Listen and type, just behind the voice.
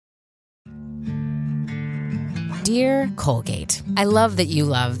Dear Colgate, I love that you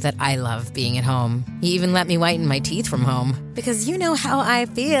love that I love being at home. You even let me whiten my teeth from home. Because you know how I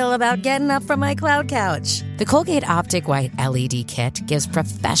feel about getting up from my cloud couch. The Colgate Optic White LED Kit gives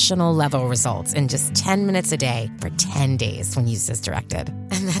professional-level results in just 10 minutes a day for 10 days when used as directed.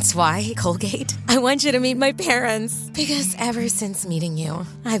 And that's why, Colgate, I want you to meet my parents. Because ever since meeting you,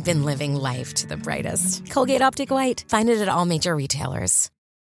 I've been living life to the brightest. Colgate Optic White. Find it at all major retailers.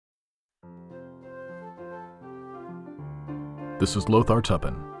 This is Lothar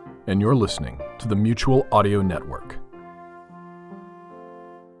Tuppen, and you're listening to the Mutual Audio Network.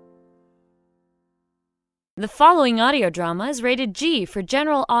 The following audio drama is rated G for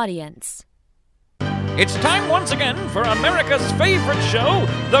general audience. It's time once again for America's favorite show,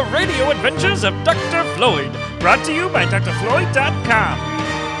 The Radio Adventures of Dr. Floyd, brought to you by drfloyd.com.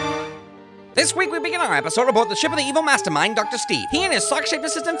 This week we begin our episode aboard the ship of the evil mastermind, Dr. Steve. He and his sock-shaped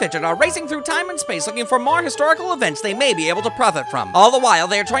assistant Fidget are racing through time and space looking for more historical events they may be able to profit from. All the while,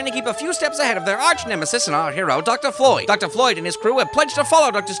 they are trying to keep a few steps ahead of their arch-nemesis and our hero, Dr. Floyd. Dr. Floyd and his crew have pledged to follow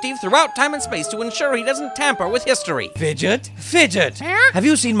Dr. Steve throughout time and space to ensure he doesn't tamper with history. Fidget? Have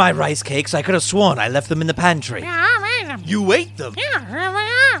you seen my rice cakes? I could have sworn I left them in the pantry. Yeah, I ate them. You ate them? Yeah,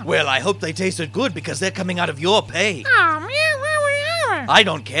 really are. Well, I hope they tasted good because they're coming out of your pay. Oh, man, I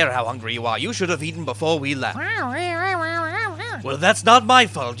don't care how hungry you are. You should have eaten before we left. Well, that's not my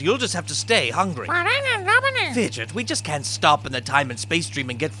fault. You'll just have to stay hungry. Fidget, we just can't stop in the time and space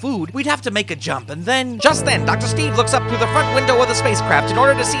stream and get food. We'd have to make a jump and then... Just then, Dr. Steve looks up through the front window of the spacecraft in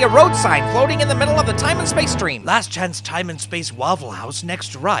order to see a road sign floating in the middle of the time and space stream. Last chance time and space Waffle House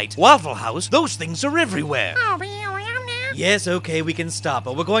next right. Waffle House? Those things are everywhere. Oh, but you am now. Yes, okay, we can stop,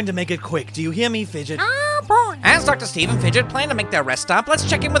 but we're going to make it quick. Do you hear me, Fidget? Oh, boy. As Dr. Steve and Fidget plan to make their rest stop, let's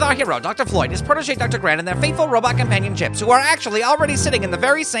check in with our hero, Dr. Floyd, his protege, Dr. Grant, and their faithful robot companion, Chips, who are actually already sitting in the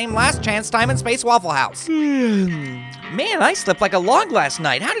very same last chance time and space Waffle House. Man, I slept like a log last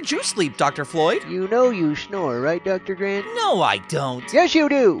night. How did you sleep, Dr. Floyd? You know you snore, right, Dr. Grant? No, I don't. Yes, you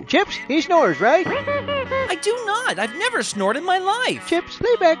do. Chips, he snores, right? I do not. I've never snored in my life. Chips,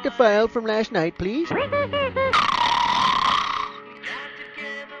 play back the file from last night, please.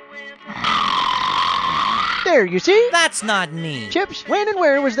 There, you see? That's not me. Chips, when and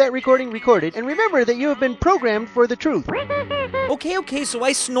where was that recording recorded? And remember that you have been programmed for the truth. Okay, so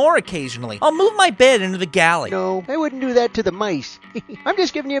I snore occasionally. I'll move my bed into the galley. No, I wouldn't do that to the mice. I'm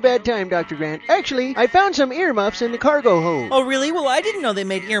just giving you a bad time, Dr. Grant. Actually, I found some earmuffs in the cargo hold. Oh, really? Well, I didn't know they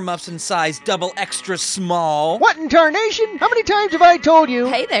made earmuffs in size double extra small. What in tarnation? How many times have I told you?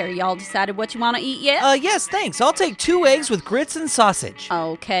 Hey there, y'all decided what you want to eat yet? Yes, thanks. I'll take 2 eggs with grits and sausage.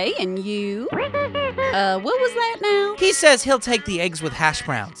 Okay, and you? What was that now? He says he'll take the eggs with hash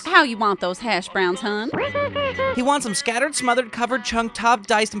browns. How you want those hash browns, hun? He wants them scattered, smothered, covered, chunked, topped,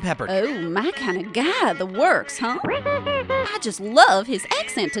 diced, and peppered. Oh, my kind of guy, the works, huh? I just love his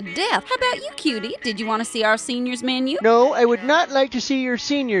accent to death. How about you, cutie? Did you want to see our seniors menu? No, I would not like to see your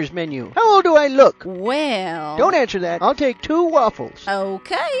seniors menu. How old do I look? Well... Don't answer that. I'll take 2 waffles.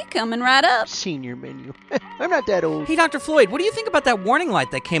 Okay, coming right up. Senior menu. I'm not that old. Hey, Dr. Floyd, what do you think about that warning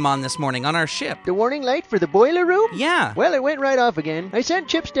light that came on this morning on our ship? The warning light for the boiler room? Yeah. Well, it went right off again. I sent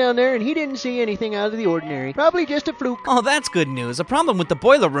Chips down there and he didn't see anything out of the ordinary. Probably just a fluke. Oh, that's good news. A problem with the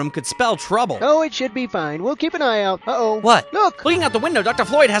boiler room could spell trouble. Oh, it should be fine. We'll keep an eye out. Uh-oh. What? Look! Looking out the window, Dr.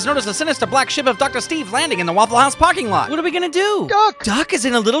 Floyd has noticed a sinister black ship of Dr. Steve landing in the Waffle House parking lot. What are we gonna do? Duck! Duck is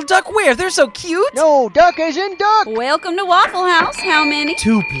in a little duck where? They're so cute. No, duck as in duck! Welcome to Waffle House. How many?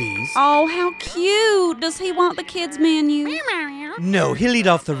 2, please. Oh, how cute. Does he want the kids' menu? No, he'll eat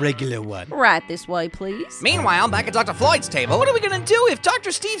off the regular one. Right this way, please. Meanwhile, back at Dr. Floyd's table, What are we gonna do? If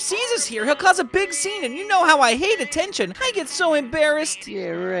Dr. Steve sees us here, he'll cause a big scene, and you know how I hate attention. I get so embarrassed. Yeah,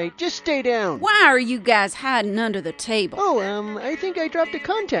 right. Just stay down. Why are you guys hiding under the table? Oh, I think I dropped a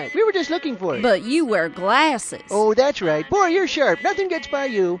contact. We were just looking for it. But you wear glasses. Oh, that's right. Boy, you're sharp. Nothing gets by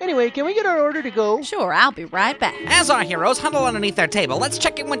you. Anyway, can we get our order to go? Sure, I'll be right back. as our heroes huddle underneath their table, let's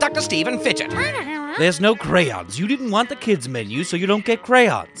check in with Dr. Steve and Fidget. There's no crayons. You didn't want the kids' menu, so you don't get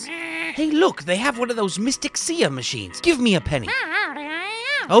crayons. Hey, look, they have one of those Mystic Sia machines. Give me a penny.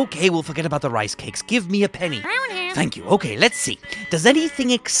 Okay, we'll forget about the rice cakes. Give me a penny. Thank you. Okay, let's see. Does anything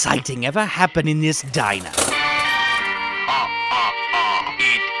exciting ever happen in this diner?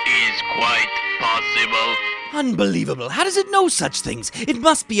 It is quite possible. Unbelievable. How does it know such things? It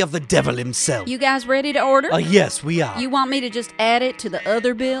must be of the devil himself. You guys ready to order? Yes, we are. You want me to just add it to the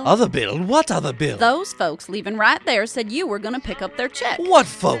other bill? Other bill? What other bill? Those folks leaving right there said you were going to pick up their check. What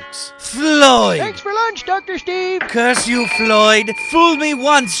folks? Floyd! Thanks for lunch, Dr. Steve. Curse you, Floyd. Fool me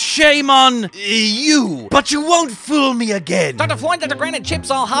once, shame on you. But you won't fool me again. Dr. Floyd, Dr. Grant, and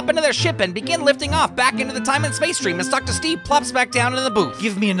Chips all hop into their ship and begin lifting off back into the time and space stream as Dr. Steve plops back down in the booth.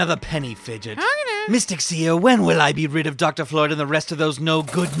 Give me another penny, Fidget. Mystic Seer, when will I be rid of Dr. Floyd and the rest of those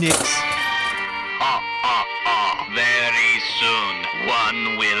no-good nicks? Very soon.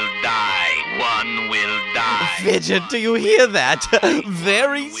 One will die. One will die. Fidget, do you hear that?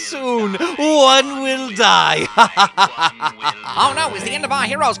 Very soon, one will die. Oh no, is the end of our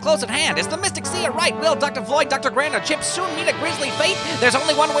heroes close at hand? Is the Mystic Seer right? Will Dr. Floyd, Dr. Grant, or Chips soon meet a grisly fate? There's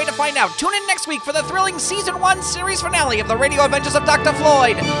only one way to find out. Tune in next week for the thrilling Season 1 series finale of the Radio Adventures of Dr.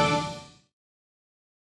 Floyd.